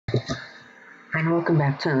And welcome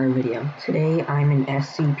back to another video. Today I'm in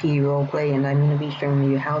SCP Roleplay and I'm going to be showing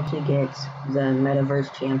you how to get the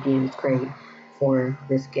Metaverse Champions crate for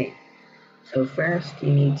this game. So first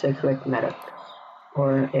you need to click Metaverse,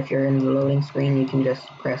 or if you're in the loading screen you can just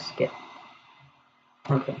press skip.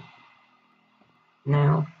 Okay.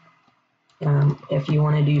 Now, if you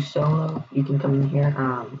want to do solo, you can come in here.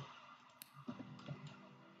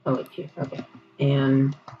 Oh wait, here, okay.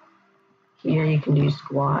 And here you can do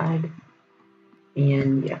squad,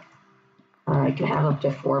 and yeah. I can have up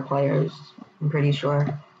to 4 players, I'm pretty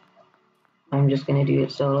sure. I'm just gonna do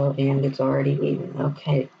it solo, and it's already leaving.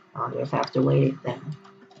 Okay, I'll just have to wait it then.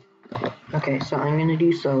 Okay, so I'm gonna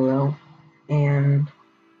do solo, and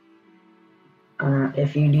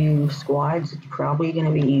if you do squads, it's probably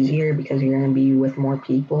gonna be easier because you're gonna be with more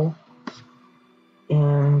people.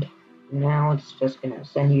 And now it's just gonna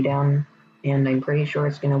send you down, and I'm pretty sure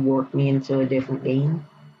it's gonna warp me into a different game.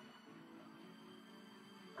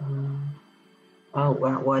 Oh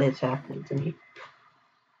wow, what is happening to me?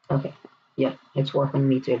 Okay, yeah, it's warping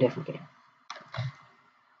me to a different game.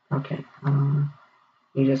 Okay,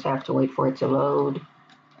 you just have to wait for it to load.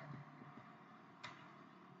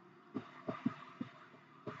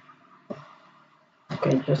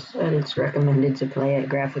 Okay, it just said it's recommended to play at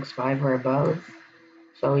graphics 5 or above.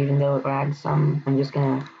 So even though it lags some, I'm just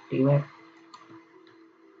gonna do it.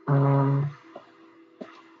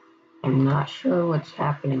 I'm not sure what's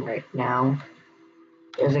happening right now.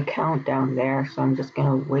 There's a countdown there, so I'm just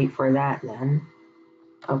gonna wait for that then.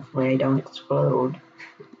 Hopefully I don't explode.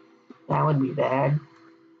 That would be bad.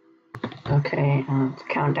 Okay, the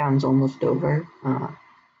countdown's almost over.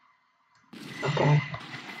 Okay,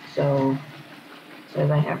 so it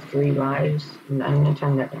says I have 3 lives, and I'm gonna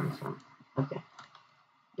turn that down some. Okay.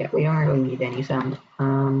 Yeah, we don't really need any sound.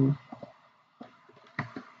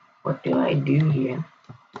 What do I do here?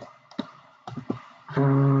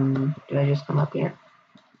 Do I just come up here?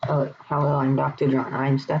 Oh, hello, I'm Dr. John.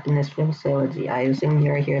 I'm stuck in this facility. I assume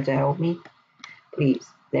you're here to help me? Please,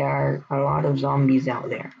 there are a lot of zombies out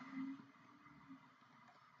there. ...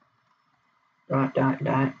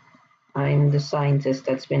 I'm the scientist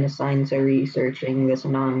that's been assigned to researching this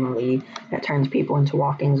anomaly that turns people into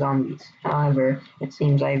walking zombies. However, it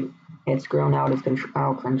seems it's grown out of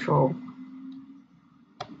control.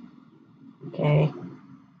 Okay.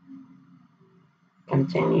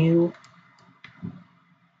 Continue.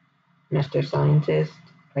 Mr. Scientist,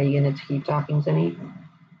 are you going to keep talking to me?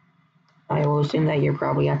 I will assume that you're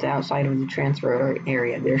probably at the outside of the transfer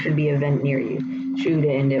area. There should be a vent near you. Shoot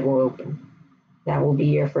it and it will open. That will be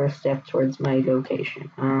your first step towards my location.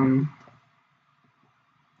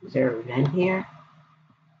 Is there a vent here?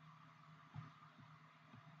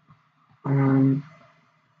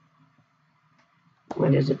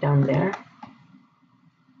 What is it down there?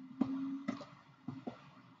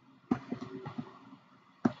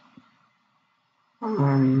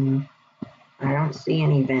 I don't see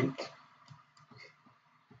any vent.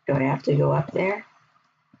 Do I have to go up there?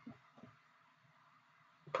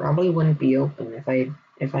 Probably wouldn't be open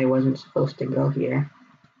if I wasn't supposed to go here.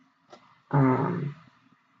 Oh,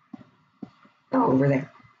 over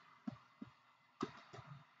there.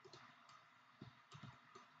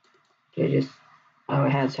 Oh,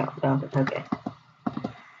 it has help. Oh, okay.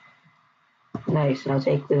 Nice, now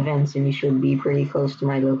take the vents and you should be pretty close to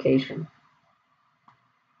my location.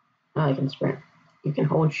 Oh, I can sprint. You can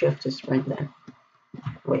hold shift to sprint then.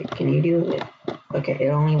 Wait, can you do it? Okay, it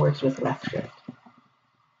only works with left shift.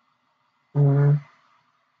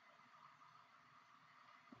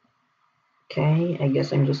 Okay, I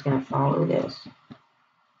guess I'm just gonna follow this.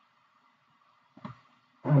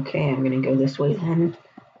 Okay, I'm gonna go this way then.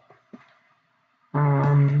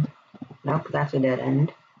 Nope, that's a dead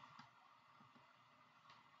end.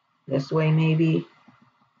 This way maybe?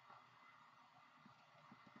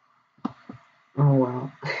 Oh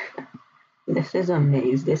well. This is a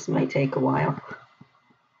maze, this might take a while.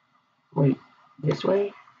 Wait, this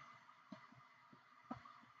way?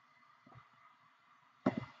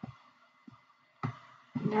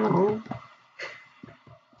 No.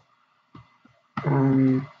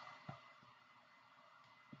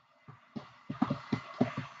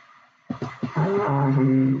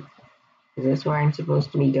 Is this where I'm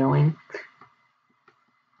supposed to be going?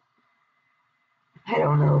 I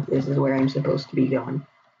don't know if this is where I'm supposed to be going.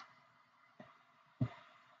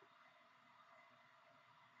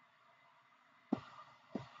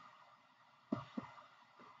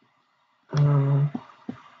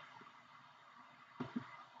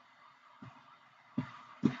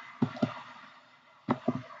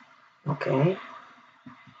 Okay.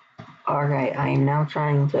 Alright, I am now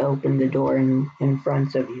trying to open the door in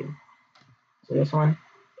front of you. this one,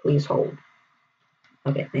 please hold.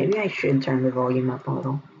 Okay, maybe I should turn the volume up a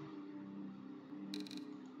little.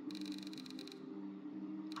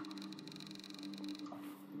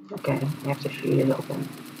 Okay, I have to shoot it open.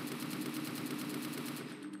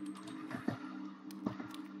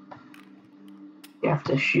 You have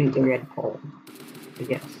to shoot the red pole, I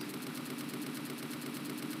guess.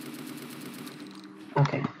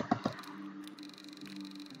 Okay.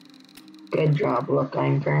 Good job. Look,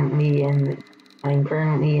 I'm currently in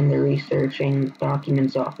the researching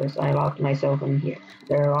documents office. I locked myself in here.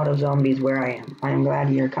 There are a lot of zombies where I am. I am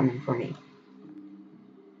glad you're coming for me.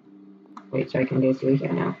 Wait, so I can go through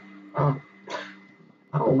here now? Oh.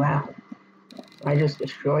 Oh, wow. I just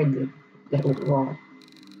destroyed the wall.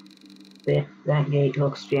 That gate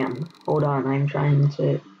looks jammed. Hold on, I'm trying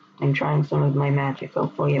some of my magic.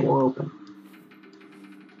 Hopefully it will open.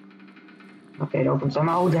 Okay, it opens some.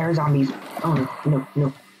 Oh, there are zombies. Oh, no.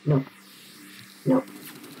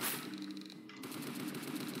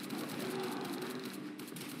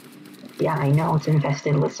 Yeah, I know it's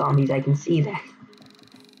infested with zombies. I can see that.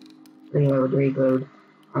 Reload.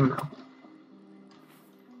 Oh no.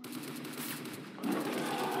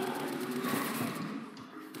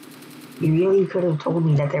 You really could have told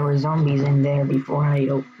me that there were zombies in there before I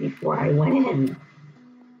went in.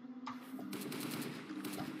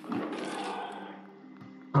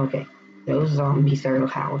 Okay, those zombies are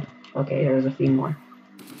loud. Okay, there's a few more.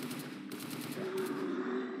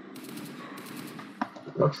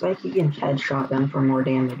 Looks like you can headshot them for more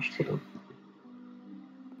damage too.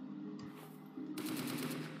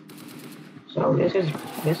 So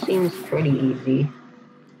this seems pretty easy.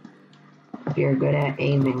 If you're good at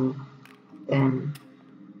aiming, then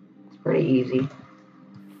it's pretty easy.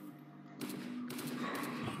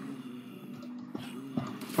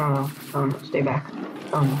 Oh no, stay back.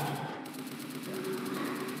 Oh no.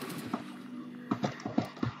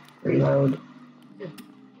 Reload.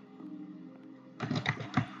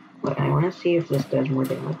 Wait, I want to see if this does more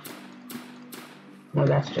damage. No,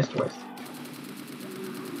 that's just worse.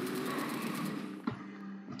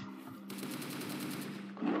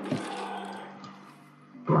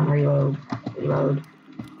 Come on, reload.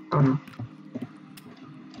 Oh no.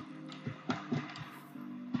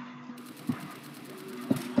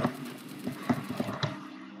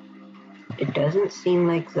 It doesn't seem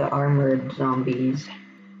like the armored zombies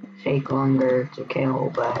take longer to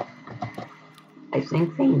kill, but I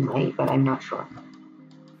think they might, but I'm not sure.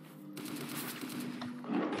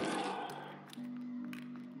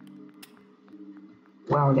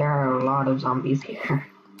 Wow, there are a lot of zombies here.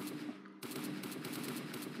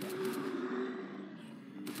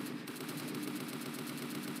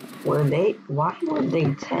 Why would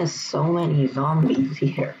they test so many zombies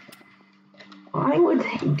here? Why would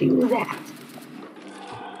they do that?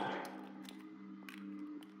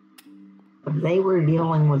 If they were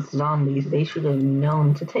dealing with zombies, they should have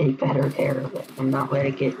known to take better care of it and not let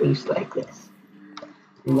it get loose like this.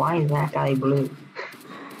 Why is that guy blue?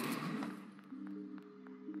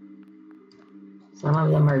 Some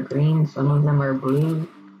of them are green, some of them are blue.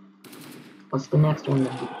 What's the next one?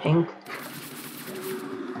 Pink?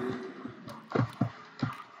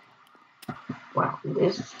 Wow,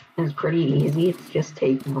 this is pretty easy. It's just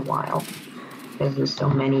taking a while because there's so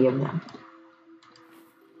many of them.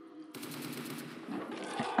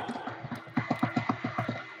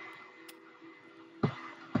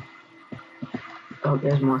 Oh,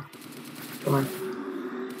 there's more. Come on.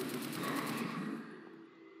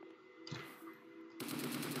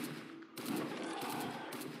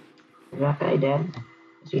 Is that guy dead?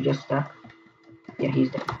 Is he just stuck? Yeah, he's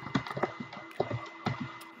dead.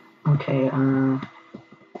 Okay,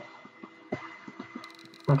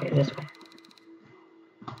 okay, this way.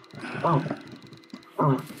 Oh.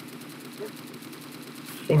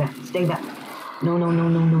 Stay back. No. Oh no. Oh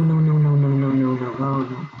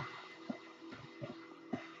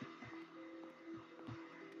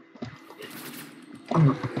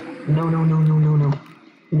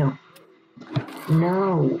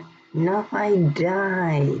no. No, I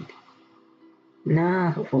died.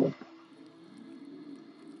 No.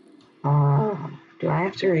 Do I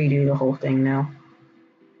have to redo the whole thing now?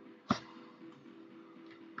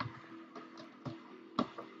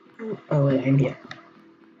 Oh wait, I'm here.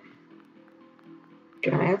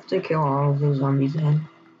 Do I have to kill all of those zombies then?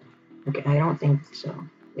 Okay, I don't think so.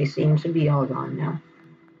 They seem to be all gone now.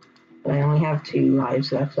 But I only have 2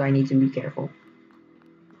 lives left, so I need to be careful.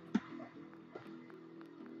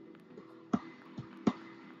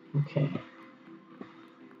 Okay.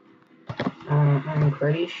 I'm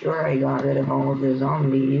pretty sure I got rid of all of the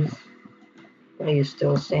zombies. But he's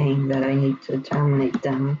still saying that I need to terminate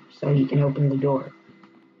them so he can open the door.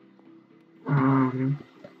 Are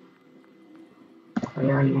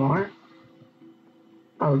there any more?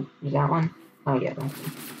 Oh, is that one? Oh yeah, that's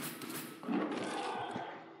one.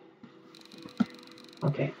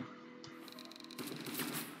 Okay.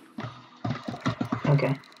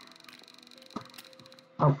 Okay.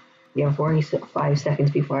 Oh, you have 45 seconds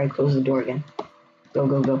before I close the door again. Go,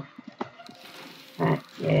 go, go. Alright,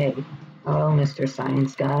 yay. Hello, Mr.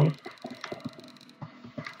 Science Guy.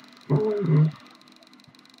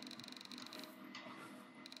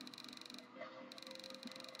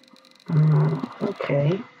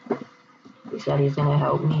 Okay. He said he's gonna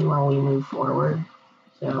help me while we move forward.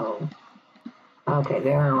 So, okay,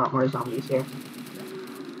 there are a lot more zombies here.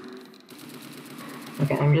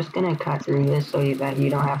 Okay, I'm just gonna cut through this so that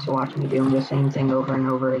you don't have to watch me doing the same thing over and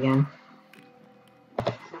over again.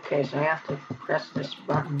 Okay, so I have to press this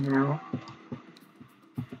button now.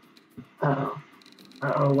 Uh-oh.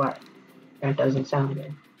 Uh-oh, what? That doesn't sound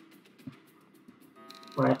good.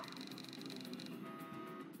 What?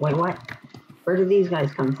 Wait, what? Where do these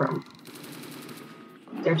guys come from?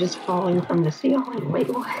 They're just falling from the ceiling. Wait,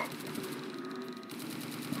 what?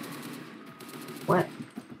 What?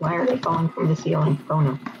 Why are they falling from the ceiling? Oh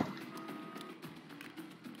no.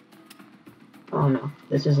 Oh no.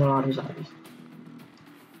 This is a lot of zombies.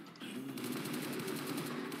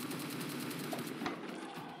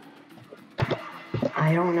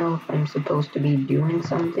 I don't know if I'm supposed to be doing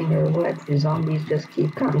something or what. The zombies just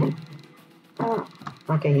keep coming. Oh.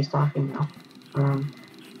 Okay, he's talking now.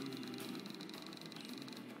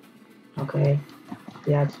 Okay.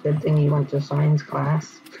 Yeah, it's a good thing you went to science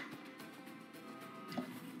class.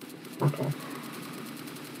 Okay.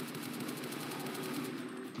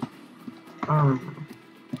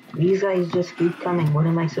 These guys just keep coming. What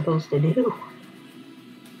am I supposed to do?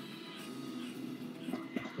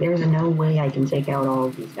 There's no way I can take out all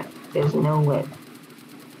of these guys. There's no way.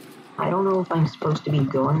 I don't know if I'm supposed to be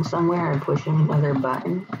going somewhere or pushing another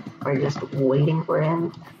button or just waiting for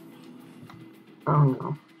him. Oh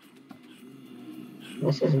no.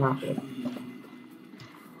 This is not good.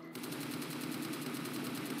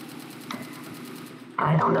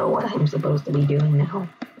 I don't know what I'm supposed to be doing now.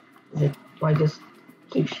 Do I just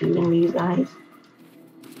keep shooting these guys?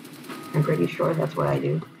 I'm pretty sure that's what I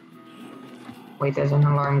do. Wait, there's an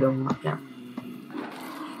alarm going off now.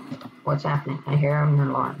 What's happening? I hear an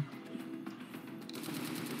alarm.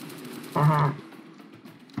 Haha.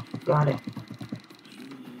 Got it.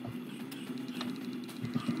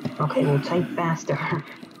 Okay, we'll type faster.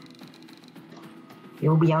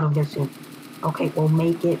 You'll be out of there soon. Okay, we'll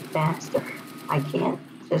make it faster. I can't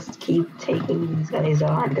just keep taking these guys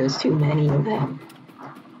on. There's too many of them.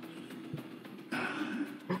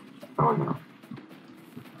 Oh no.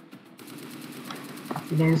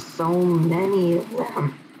 There's so many of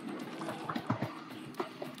them.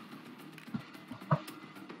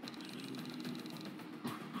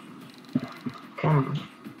 Come on.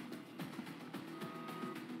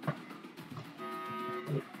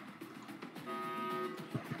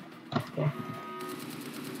 Okay.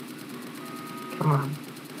 Come on.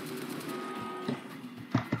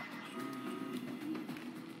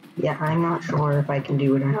 Yeah, I'm not sure if I can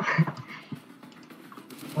do it or not.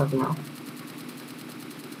 Oh no.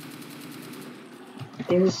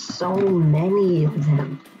 There's so many of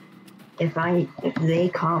them. If they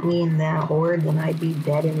caught me in that hoard, then I'd be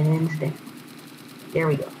dead in an instant. There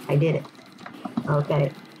we go. I did it.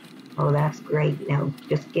 Okay. Oh, that's great. Now,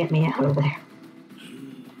 just get me out of there.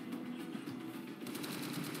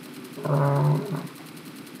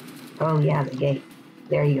 Oh yeah, the gate.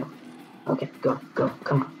 There you go. Okay, go, go,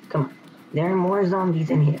 come on, come on. There are more zombies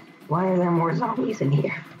in here. Why are there more zombies in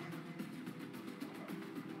here?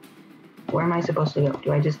 Where am I supposed to go?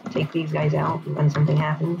 Do I just take these guys out when something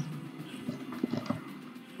happens?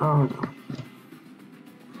 Oh no.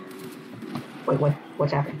 Wait,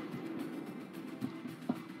 what's happening?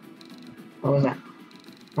 What was that?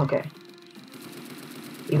 Okay.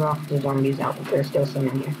 You got the zombies out, but there's still some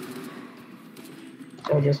in here.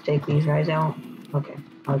 So just take these guys out? Okay,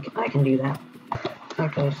 I can do that.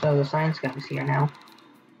 Okay, so the science guy's here now.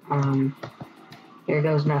 Here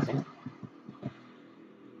goes nothing.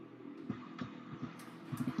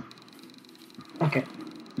 Okay.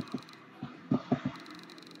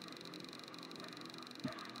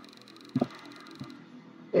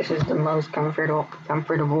 This is the most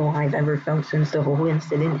comfortable I've ever felt since the whole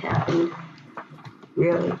incident happened.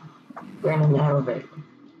 Really? We're in an elevator.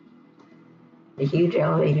 A huge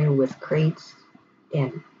elevator with crates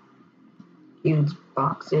and huge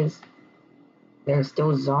boxes. There's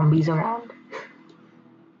still zombies around.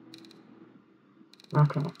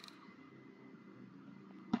 Okay.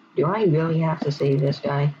 Do I really have to save this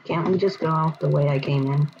guy? Can't we just go out the way I came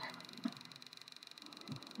in?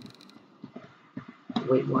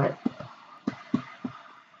 Wait, what?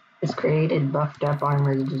 It's created buffed up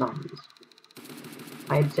armored zombies.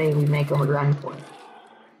 I'd say we make a run for it.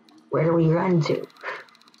 Where do we run to?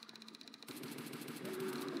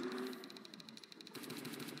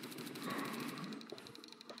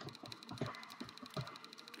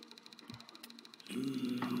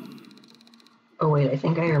 Oh wait, I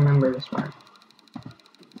think I remember this part.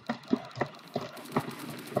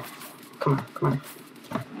 Come on, come on.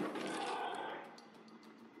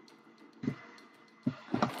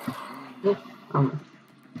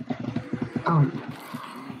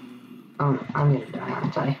 I'm gonna die,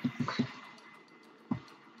 aren't I?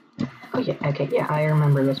 Oh yeah, okay, yeah, I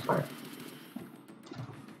remember this part.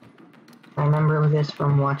 I remember this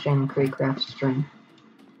from watching Creecraft's stream.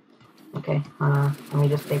 Okay, let me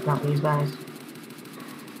just take out these guys.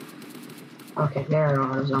 Okay, there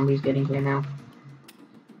are zombies getting here now.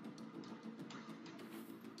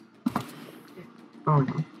 Oh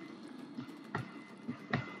no.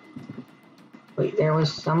 Wait, there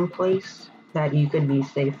was some place that you could be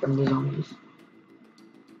safe from the zombies.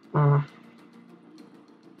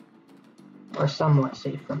 Or somewhat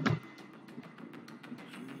safe from them.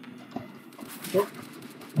 Yep.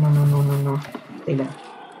 No. Stay back.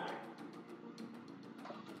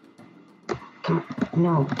 Come on.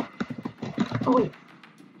 No. Oh wait.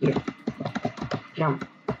 Here. Jump.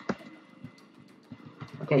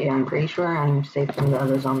 Okay, yeah, I'm pretty sure I'm safe from the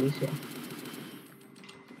other zombies here.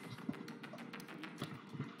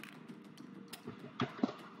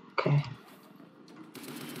 Okay.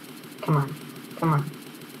 Come on. Come on.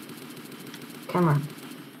 Come on.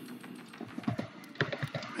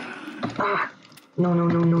 Ah! No. No.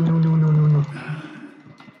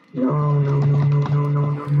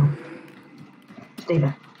 Stay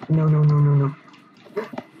back. No. No.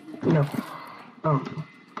 Oh.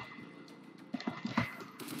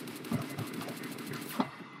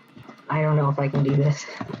 I don't know if I can do this.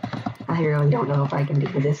 I really don't know if I can do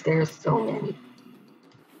this. There's so many.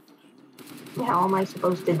 How am I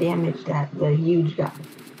supposed to damage the huge guy?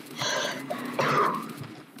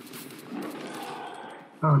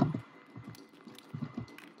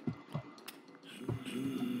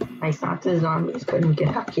 I thought the zombies couldn't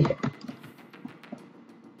get up here.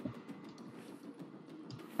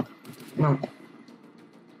 No.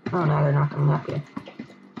 Oh, now they're not coming up here.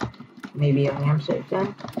 Maybe I am safe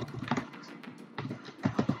then?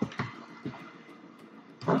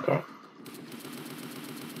 Okay.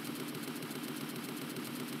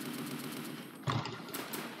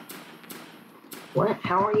 What?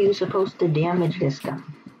 How are you supposed to damage this guy?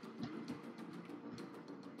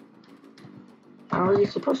 How are you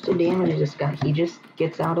supposed to damage this guy? He just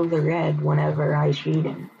gets out of the red whenever I shoot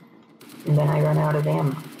him. And then I run out of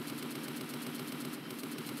ammo.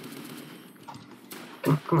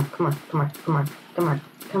 Come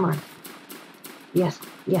on. Yes.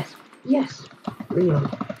 Reload.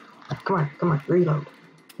 Come on, reload.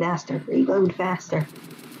 Faster, reload faster.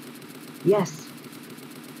 Yes.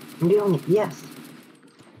 I'm doing it, yes.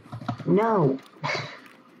 No.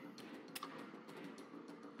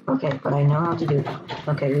 Okay, but I know how to do it.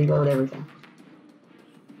 Okay, reload everything.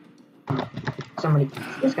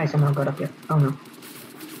 This guy somehow got up here. Oh no.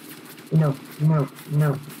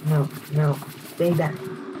 No. Stay back.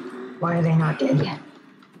 Why are they not dead yet?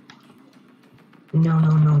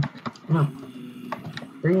 No.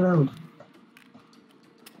 Reload.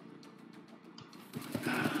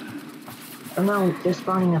 Oh no, they're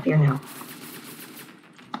spawning up here now.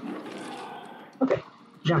 Okay,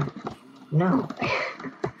 jump. No.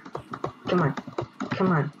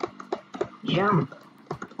 Come on. Jump.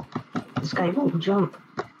 This guy won't jump.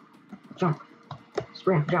 Jump.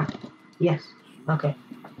 Sprint, jump. Yes. Okay.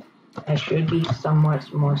 I should be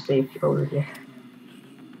somewhat more safe over here.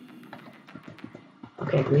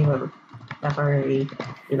 Okay, reload. That's already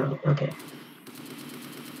reload. Okay.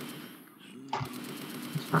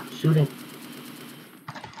 It's not shooting.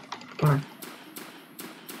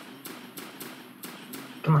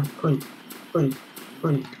 Come on, please.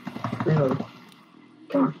 Reload.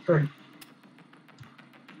 Come on, hurry.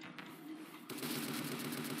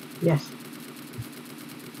 Yes.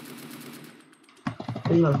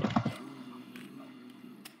 Reload.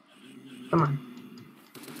 Come on.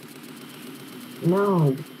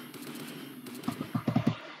 No.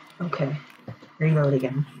 Okay. Reload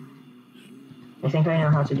again. I think I know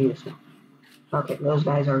how to do this now. Okay, those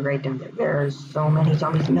guys are right down there. There's so many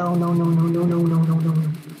zombies. No.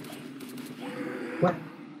 What?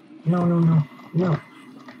 No.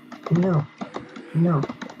 No.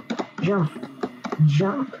 Jump.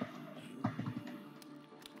 Jump.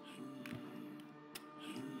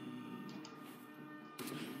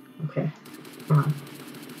 Okay. Come on.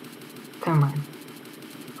 Come on.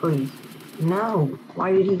 Please. No!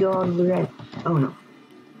 Why did he go out of the red? Oh no.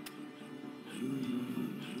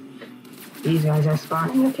 These guys are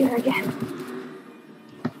spawning up here again.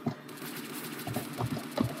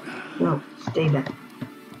 No, stay back.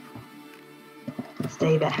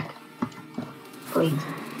 Stay back. Please.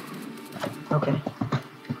 Okay.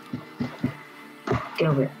 Get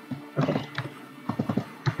over here. Okay.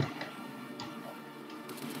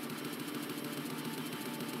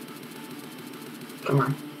 Come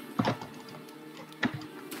on.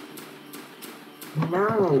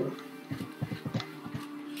 No!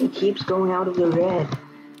 He keeps going out of the red.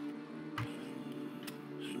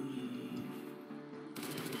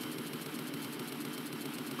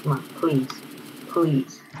 Come on, please.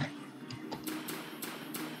 Please.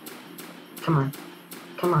 Come on.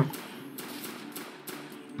 Come on.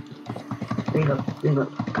 Reload.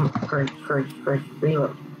 Reload. Come on. Hurry. Hurry. Hurry.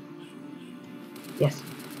 Reload. Yes.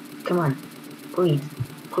 Come on. Please.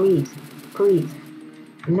 Please. Please.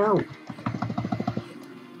 No.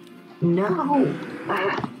 No.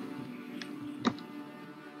 Ah.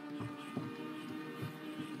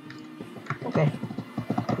 Okay.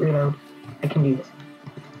 Reload. I can do this.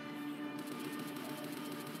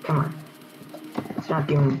 Come on. It's not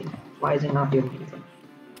doing anything. Why is it not doing anything?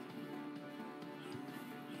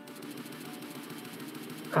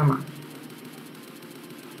 Come on.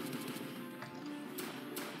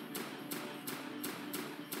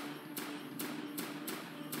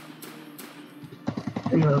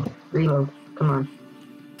 Reload. Reload. Come on.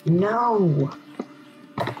 No!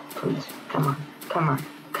 Please. Come on. Come on.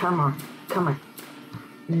 Come on. Come on.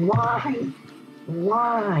 Why?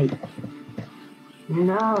 Why?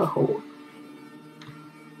 No!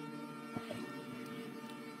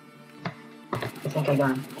 I think I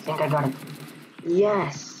got him. I think I got him.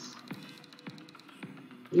 Yes!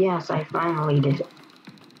 Yes, I finally did it.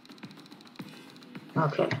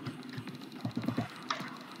 Okay.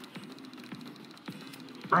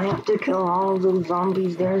 I have to kill all of those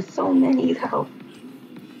zombies. There's so many, though.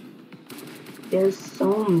 There's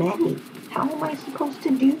so many. How am I supposed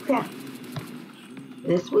to do that?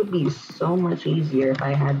 This would be so much easier if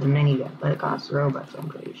I had the minigun, but it costs Robux, I'm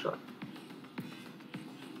pretty sure.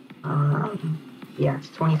 Yeah, it's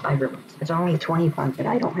 25 Robux. It's only 25, but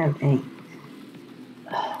I don't have any.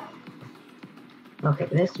 Okay,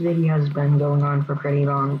 this video has been going on for pretty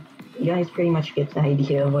long. You guys pretty much get the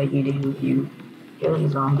idea of what you do. You kill the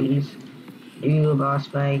zombies, do a boss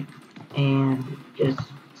fight, and just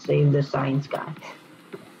save the science guy.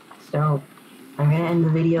 So, I'm gonna end the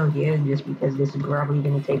video here just because this is probably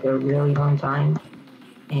gonna take a really long time,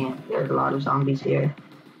 and there's a lot of zombies here.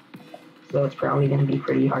 So it's probably gonna be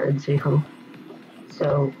pretty hard too.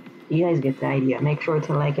 So, you guys get the idea. Make sure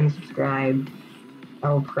to like and subscribe.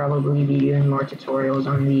 I'll probably be doing more tutorials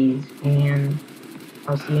on these, and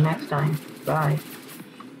I'll see you next time. Bye.